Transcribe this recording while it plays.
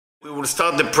We will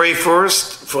start the pray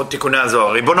first for Tikkunei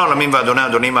Zohar. ריבון העולמים ואדוני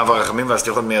אדונים, אב הרחמים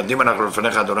והסליחות מיידים אנחנו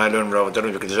לפניך, אדוני אלוהינו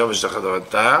ולאבותינו וקדשנו ושתך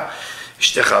תורתה,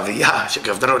 אשתך אביה,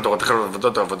 שקרבתנו לתורתך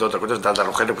ולעבודות העבודות הקודש, נתת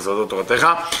לנו חלק בסודות תורתך,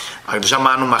 הקדושה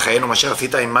מענו מחיינו, מה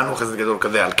שעשית עמנו חסד גדול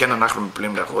כזה, על כן אנחנו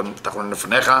מפלים תחתונים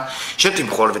לפניך,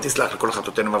 שתמחול ותסלח לכל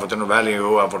חטאותינו ואבותינו ואל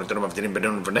יהיו עוונותינו מבדילים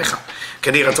בינינו לבניך,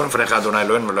 כן יהי רצון לפניך, אדוני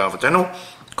אלוהינו ולאבותינו,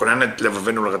 כונן את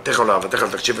לבבינו לרתך ולאהבתך,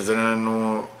 תקשיב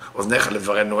אזנינו אוזניך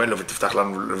לדברנו אלו ותפתח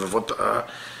לנו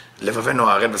לבבינו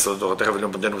הערל בסודות תורתך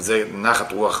ולמודנו זה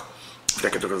נחת רוח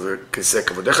כיסא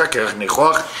כבודיך, כרך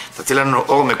ניחוח, תציל לנו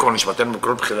אור מכל נשמתנו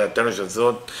בכל בחילתנו של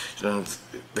זאת,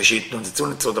 ושיתנוצצו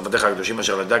נצרות עבדיך הקדושים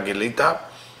אשר לדע גילית,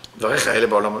 דבריך האלה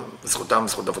בעולם, זכותם,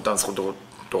 זכות אבותם, זכות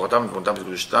תורתם, תמותם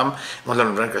וקדושתם, מאוד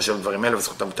לנו לבן כאשר דברים אלה,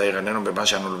 וזכותם תאיר עינינו במה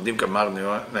שאנו לומדים כמר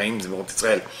נעים זמירות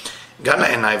ישראל. גם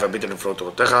לעיניי והביט על נפלאות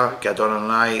תורתך, כי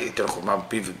אדוני ייתן חוכמה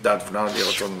בפיו דעת ונאמר לי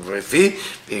רצון ופי,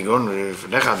 ויגון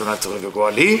לפניך אדוני צורך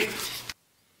וגואלי.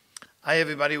 Hi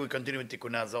everybody, we continue with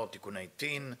Tikkunei Zohar, Tikkun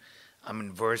 18. I'm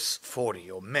in verse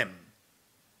 40, or Mem.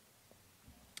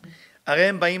 הרי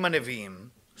הם באים הנביאים,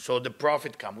 so the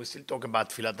prophet come, we still talk about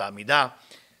תפילת העמידה,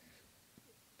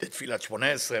 תפילת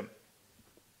 18.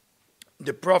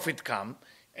 The prophet come,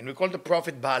 and we call the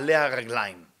prophet בעלי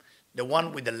הרגליים, the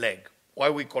one with the leg. Why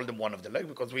we call them one of the leg?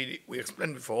 Because we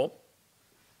explained before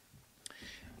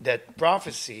that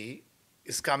prophecy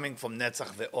is coming from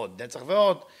נצח ועוד. נצח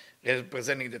ועוד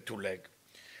representing the two leg.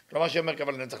 כלומר שאומר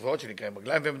אבל נצח ועוד שנקראים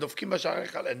רגליים, והם דופקים בשער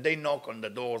אחד, and they knock on the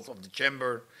doors of the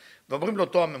chamber, ואומרים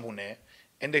לאותו הממונה,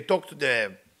 and they talk to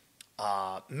the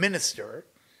minister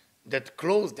that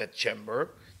closed that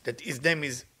chamber, that his name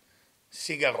is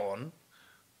סיגרון,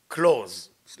 close,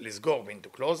 לסגור mean to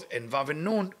close, and ו'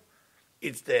 ונון,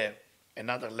 it's the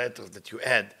another letters that you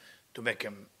add to make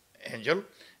him angel,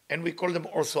 and we call them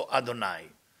also Adonai,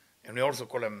 and we also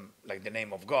call him like the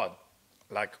name of God,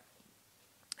 like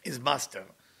his master,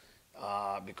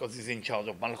 because he's in charge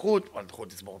of Malchut.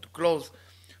 Malchut is more to close.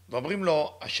 ואומרים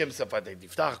לו, השם שפתי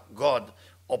תפתח, God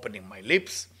opening my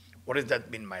lips. What does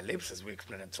that mean, my lips? As we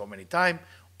explained it so many times,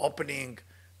 opening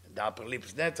the upper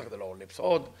lips נצח, the lower lips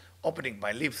עוד, opening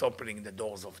my lips, opening the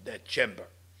doors of that chamber.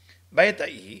 בעת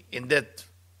ההיא, in that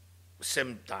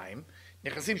same time,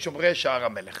 נכנסים שומרי שער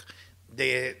המלך.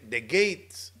 The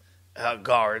gate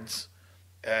guards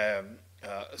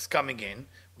is coming in,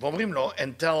 ואומרים לו,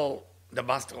 and tell the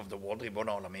master of the world, ריבון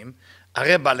העולמים,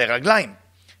 הרי בעלי רגליים,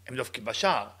 הם דופקים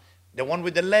בשער. The one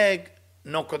with the leg,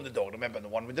 knock on the door. Remember, the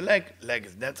one with the leg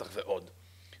is נצח ועוד,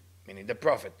 meaning the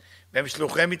prophet. והם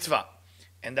שלוחי מצווה,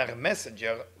 and they're a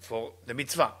messenger for the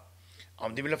מצווה.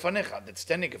 עומדים לפניך, that's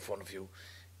standing in front of you,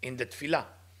 in the תפילה,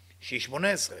 שהיא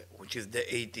 18, which is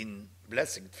the 18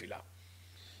 blessing תפילה.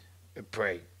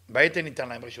 Pray. בעת ניתן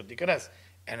להם רשות להיכנס.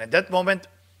 And at that moment,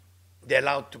 they're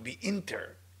allowed to be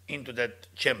enter into that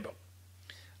chamber.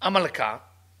 המלכה,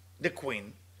 the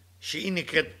queen, שהיא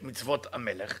נקראת מצוות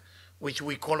המלך, which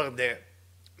we call her the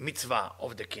מצווה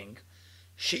of the king,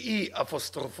 שהיא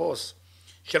אפוסטרופוס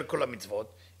של כל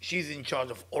המצוות, she is in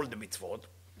charge of all the מצוות,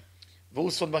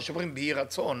 והוא סוד מה שאומרים ביהי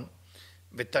רצון,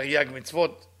 ותרי"ג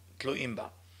מצוות תלויים בה.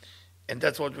 And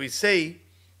that's what we say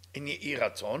in יהי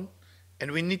רצון,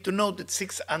 and we need to know that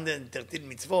 613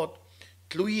 מצוות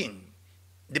תלויים,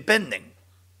 depending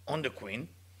on the queen,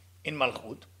 in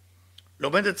מלכות,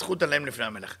 לומדת זכות עליהם לפני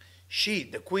המלך. She,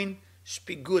 the queen,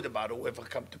 speak good about whoever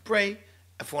come to pray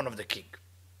in front of the king.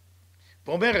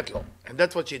 ואומרת לו, and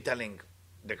that's what she's telling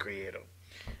the creator,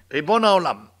 ריבון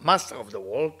העולם, master of the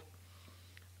world,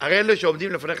 הרי אלה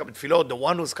שעומדים לפניך בתפילות, the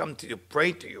one who's come to you,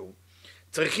 pray to you,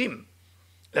 צריכים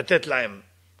לתת להם,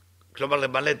 כלומר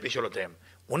למלא את משאלותיהם.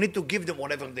 We need to give them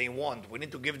whatever they want, we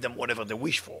need to give them whatever they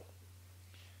wish for.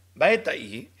 בעת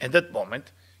ההיא, at that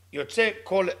moment, יוצא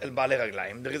קול אל בעלי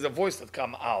רגליים, there is a voice that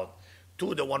come out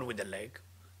to the one with the leg,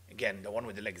 again, the one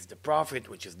with the leg is the prophet,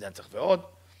 which is נצח ועוד,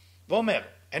 ואומר,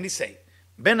 and he say,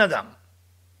 בן אדם,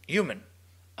 human,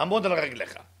 עמוד על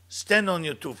רגליך, stand on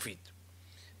your 2 feet,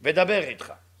 ודבר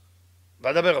איתך,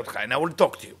 ודבר אותך, and I will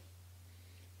talk to you.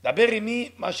 דבר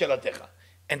עמי מה שאלתך,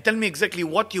 and tell me exactly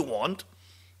what you want,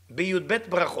 בי"ב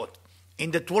ברכות,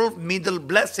 in the 12 middle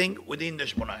blessing within the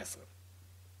 18.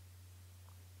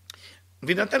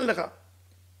 ונתן לך,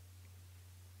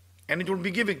 and it will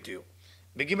be given to you.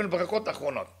 בג' ברכות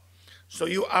אחרונות. So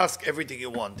you ask everything you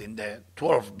want in the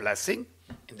 12th blessing,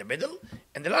 in the middle,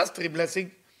 and the last 3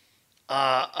 blessings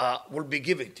will be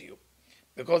given to you.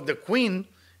 Because the queen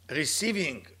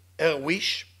receiving her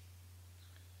wish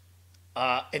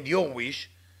and your wish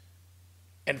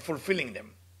and fulfilling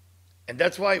them. And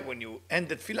that's why when you end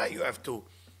the tefillah, you have to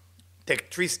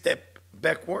take 3 steps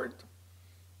backward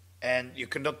and you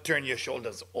cannot turn your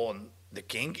shoulders on the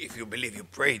king if you believe you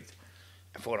prayed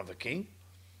in front of the king.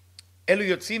 אלו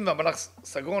יוצאים והמלאך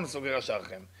סגרון סוגר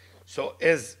השערכם. So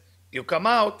as you come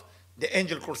out, the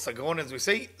angel called סגרון, as we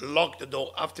say, lock the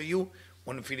door after you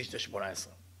when you finish the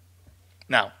 18.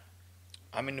 Now,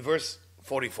 I'm in verse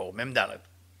 44, מ"ד.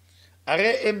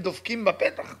 הרי הם דופקים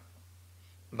בפתח,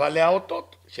 בעלי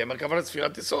האותות, שהם הרכבה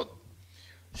לספירת יסוד.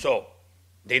 So,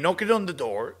 they knock it on the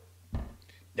door,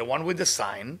 the one with the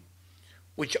sign,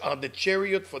 which are the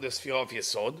chariot for the sphere of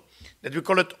Yesod, that we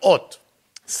call it Ot.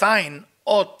 Sign,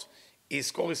 Ot,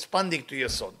 is corresponding to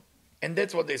Yesod. And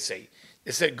that's what they say.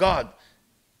 They say, God,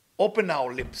 open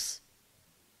our lips.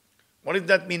 What does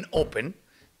that mean, open?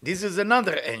 This is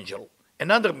another angel,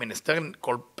 another minister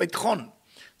called Petchon.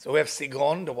 So we have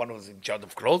Sigron, the one who's in charge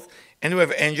of clothes, and we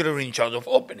have angel who is in charge of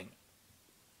opening.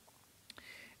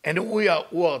 And who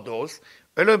are those?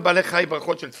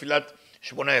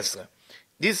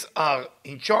 These are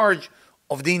in charge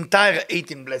of the entire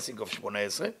 18 blessing of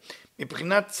 18,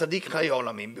 מבחינת צדיק חיי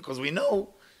העולמים, because we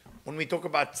know, when we talk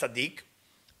about tzaddik,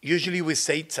 usually we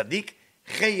say tzaddik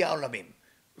חיי העולמים.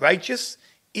 Righteous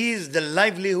is the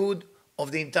livelihood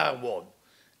of the entire world.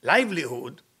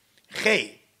 Livelihood,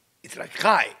 חיי, it's like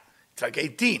chai, it's like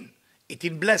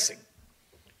 18 blessing.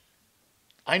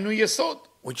 היינו יסוד,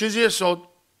 which is יסוד.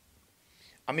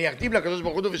 המייחדים לקדוש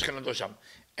ברוך הוא ושכינתו שם.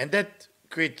 And that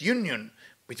create union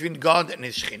between God and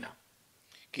his שכינה.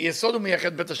 כי יסוד הוא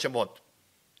מייחד בית השמות.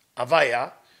 הוויה,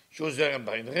 שהוא זרם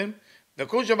ברדרים,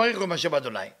 וכל שבריך הוא משם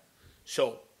אדוני.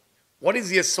 So, what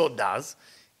is יסוד does?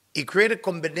 He create a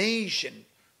combination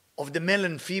of the male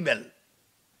and female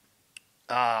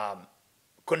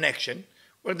connection,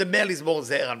 where the male is more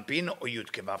זעיר אנפין, או י'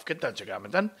 כו' קטן שגם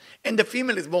מתן, and the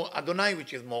female is more אדוני,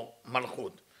 which is more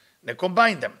מלכות. They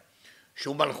combine them.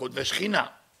 שהוא מלכות ושכינה.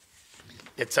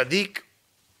 The צדיק,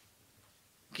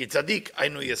 כי צדיק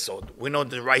היינו יסוד. We know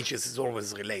the righteous is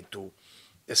always related to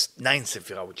the 9th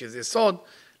ספירה, which is יסוד,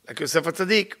 like יוסף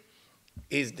הצדיק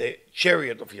is the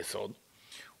chariot of יסוד,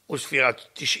 הוא ספירה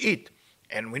תשעית,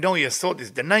 and we know יסוד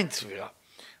is the 9th ספירה,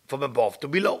 from above to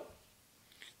below.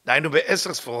 דהיינו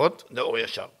ב10 ספירות, the אור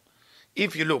ישר.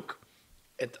 If you look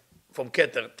at from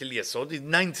כתר till יסוד, it's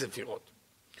 9 ספירות.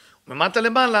 וממטה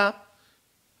למעלה,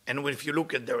 and if you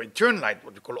look at the return light,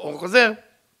 what we call אור חוזר,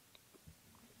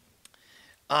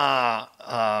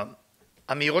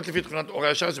 המהירות לפי תכונת אור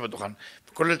הישר שבתוכן,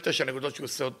 וכולל 9 נקודות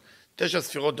שעושות, 9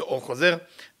 ספירות דאור חוזר,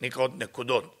 נקראות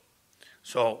נקודות.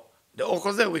 So, the אור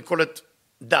חוזר, we call it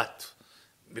dot,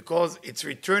 because it's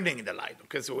returning the light.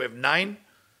 Okay, so we have 9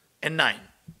 and 9.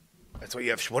 That's why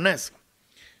you have 18.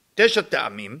 9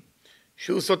 טעמים,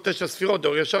 שעושות 9 ספירות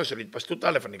דאור ישר של התפשטות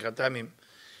א', הנקרא טעמים.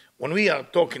 When we are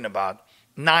talking about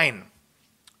 9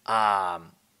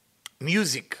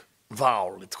 music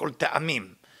vowel, it's called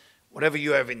ta'amim. Whatever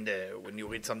you have when you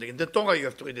read something in the Torah, you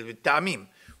have to read it with ta'amim,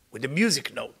 with the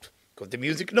music note, because the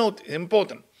music note is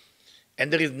important. And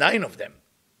there is 9 of them,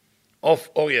 of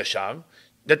Or Yashar,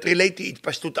 that relate to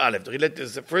התפשטות א', that relate to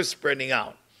the first spreading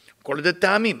out. We call it the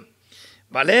ta'amim.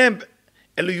 ועליהם,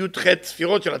 אלו י"ח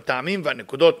ספירות של הטעמים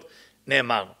והנקודות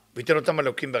נאמר, ויתן אותם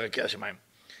אלוקים ברקיע השמיים.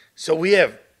 So we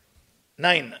have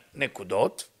 9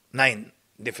 נקודות, 9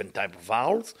 different type of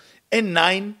vowels, and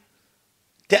 9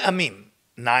 ta'amim,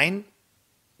 9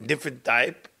 different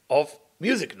type of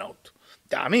music note,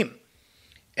 ta'amim.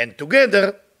 And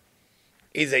together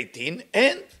is 18,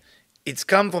 and it's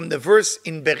come from the verse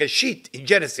in Bereshit, in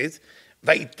Genesis,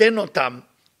 ויתן אותם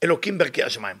אלוקים ברקיע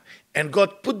השמיים. And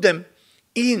God put them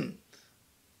in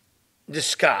the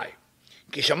sky.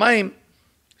 כי שמיים,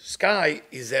 sky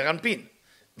is זעיר אנפין,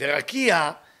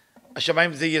 ורקיע,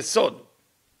 השמיים זה יסוד.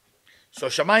 So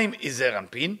שמיים is זעיר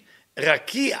אנפין,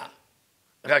 רקיע,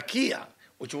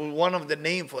 which was one of the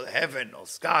name for heaven or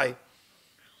sky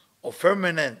or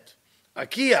firmament,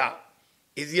 רקיע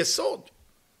is יסוד.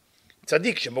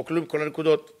 צדיק שבו כלול כל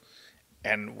הנקודות.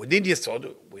 And within יסוד,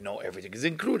 we know everything is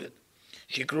included.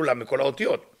 שהיא כלולה מכל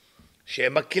האותיות,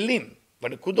 שהם מקלים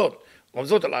בנקודות,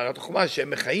 רומזות על הערת החומה, שהם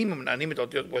מחיים ומנענים את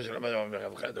האותיות כמו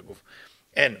של חיית הגוף.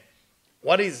 And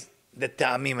what is the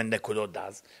ta'amim and נקודות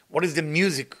does? What is the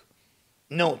music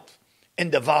note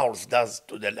and the vowels does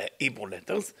to the Hebrew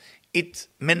letters? It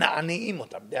מנענים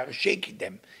אותם, they are shaking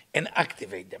them and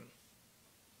activate them.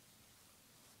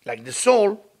 Like the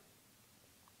soul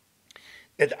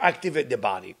that activate the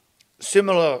body.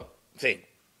 Similar thing.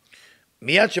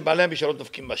 מיד שבעליהם בשאלות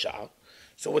דופקים בשער,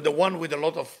 so with the one with a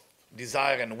lot of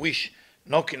desire and wish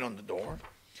knocking on the door,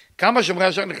 כמה שומרי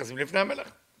השער נכנסים לפני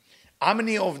המלך? How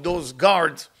many of those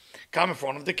guards come in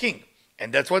front of the king?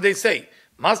 And that's what they say.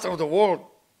 Master of the world,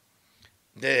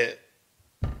 the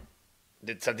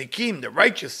the tzaddikim, the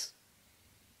righteous,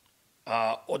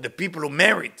 or the people who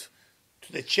married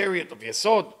to the chariot of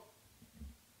Yesod,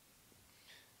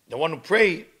 they want to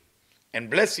pray and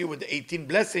bless you with the 18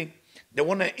 blessing, they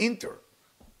want to enter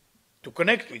to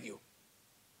connect with you.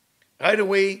 Right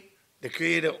away, the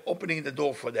Creator opening the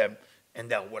door for them, and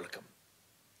they are welcome.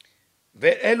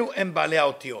 ואלו הם בעלי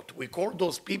האותיות. We call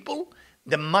those people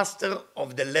the master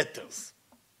of the letters,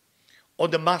 or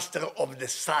the master of the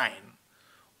sign,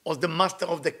 or the master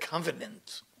of the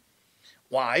covenant.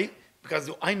 Why? Because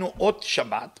I know Ot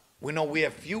Shabbat, we know we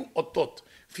have few Otot,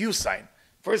 few sign.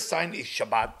 First sign is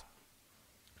Shabbat,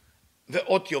 the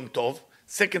Ot Yom Tov.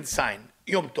 Second sign,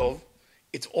 Yom Tov,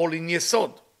 it's all in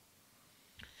Yesod.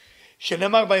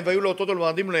 שנאמר בהם והיו לאותות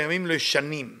ולמועדים לימים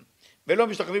לשנים. ואלו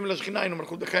המשתחווים לשכינה, היינו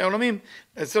מלכות בחיי העולמים,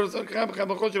 אצלנו לצדקה בחיי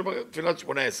הברכות של תפילת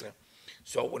 18.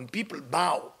 So when people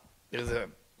bow, there's a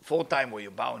 4 time where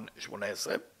you bow in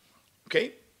 18,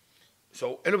 okay?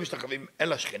 So אלו משתחווים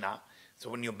אל השכינה. So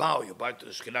when you bow to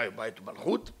the Shekhinah, you bow to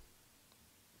Malchut.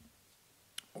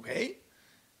 Okay?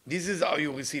 This is how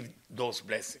you receive those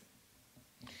blessings.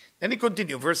 Then he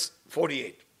continue, verse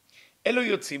 48. אלו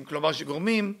יוצאים, כלומר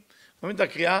שגורמים, אומרים את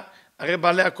הקריאה, הרי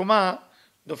בעלי הקומה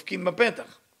דופקים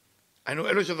בפתח. היינו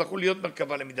אלו שזכו להיות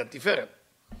מרכבה למידת תפארת.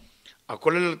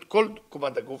 הכולל את כל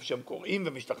קומת הגוף שהם קוראים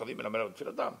ומשתחווים אל המלך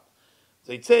בתפילתם.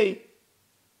 They say,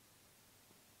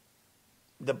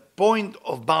 the point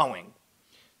of bowing,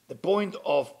 the point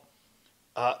of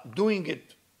doing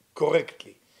it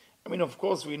correctly. I mean, of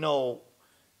course, we know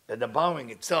that the bowing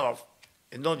itself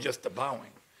is not just the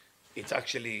bowing. It's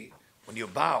actually, when you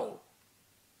bow,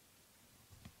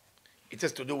 it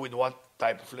has to do with what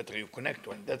type of letter you connect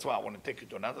to. And that's why I want to take you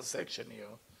to another section here,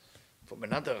 from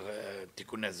another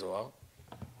Tikkunei Zohar,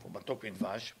 from Tikkunei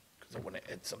Zohar, because I want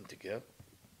to add something here.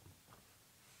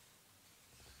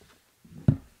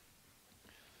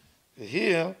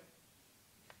 Here,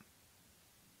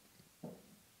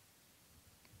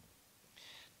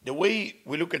 the way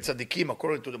we look at tzaddikim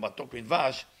according to the Tikkunei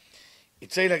Zohar,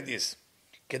 it says like this,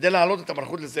 כדי להעלות את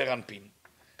המלכות לזעיר אנפין.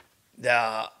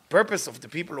 The purpose of the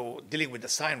people who are dealing with the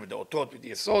sign, with the otot, with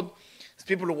the yesod, is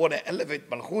people who want to elevate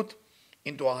malchut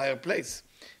into a higher place.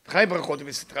 And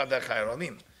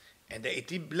the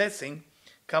 18 blessing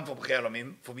come from Chai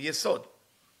Olamim, from yesod.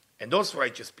 And those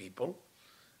righteous people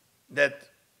that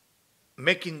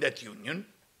making that union,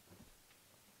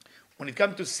 when it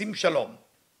comes to Sim Shalom,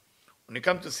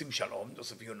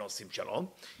 those of you who know Sim Shalom,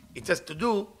 it has to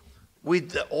do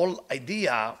with the whole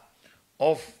idea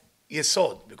of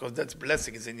Yesod, because that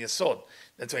blessing is in Yesod.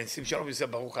 That's why in Sim Shalom you say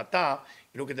Baruch Atah,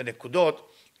 you look at the Nekudot,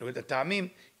 you look at the Ta'amim,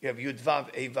 you have Yud Vav,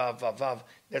 Ei Vav, Vav Vav,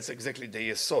 that's exactly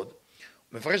the Yesod.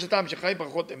 מפרש הטעם שחיי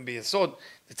ברכות הם ביסוד,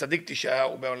 זה צדיק תשעה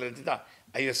ובהולדתה.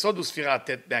 היסוד הוא ספירה ט'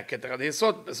 מהכתר עד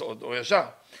היסוד, בסוד אור ישר.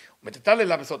 ומתתה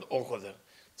לילה בסוד אור חוזר.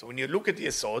 So when you look at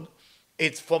Yesod,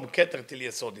 it's from Keter till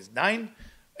Yesod is 9,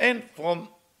 and from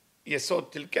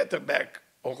Yesod till Keter back,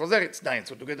 or Choser, it's 9,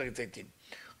 so together it's 18.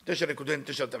 9 נקודות,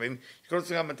 9 תווים, שכל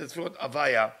ספירה בין ספירות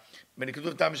הוויה,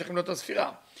 בנקודות הטעם שייכים לאותה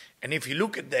ספירה. And if you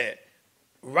look at the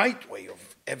right way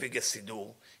of having a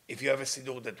Siddur, if you have a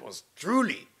Siddur that was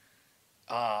truly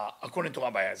according to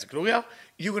Rabbi Isaac Luria,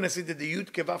 you're going to see that the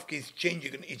Yud Kevavke is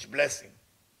changing in each blessing.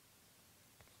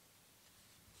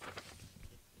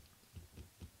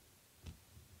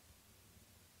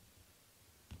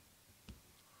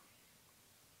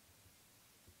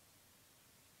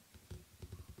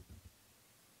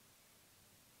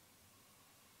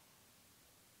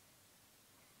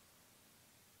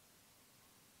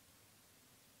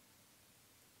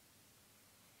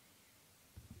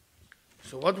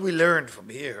 So what we learned from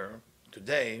here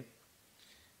today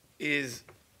is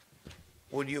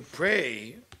when you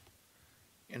pray,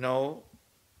 you know,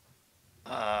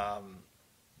 to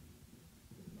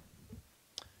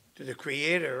the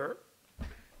Creator,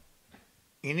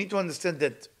 you need to understand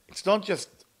that it's not just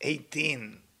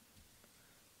 18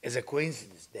 as a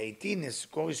coincidence. The 18 is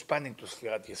corresponding to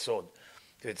Sfirat Yesod.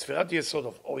 So it's Sfirat Yesod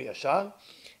of Or Yashar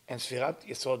and Sfirat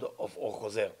Yesod of Or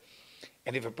Choser.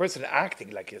 And if a person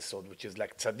acting like Yesod, which is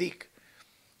like tzaddik,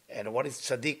 and what is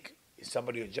tzaddik? Is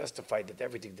somebody who justified that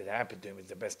everything that happened to him is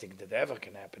the best thing that ever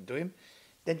can happen to him,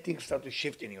 then things start to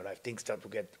shift in your life. Things start to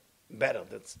get better.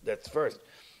 That's first.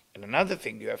 And another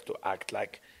thing, you have to act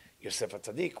like Yosef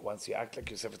HaTzadik. Once you act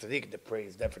like Yosef HaTzadik, the prayer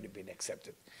is definitely being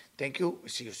accepted. Thank you.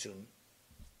 See you soon.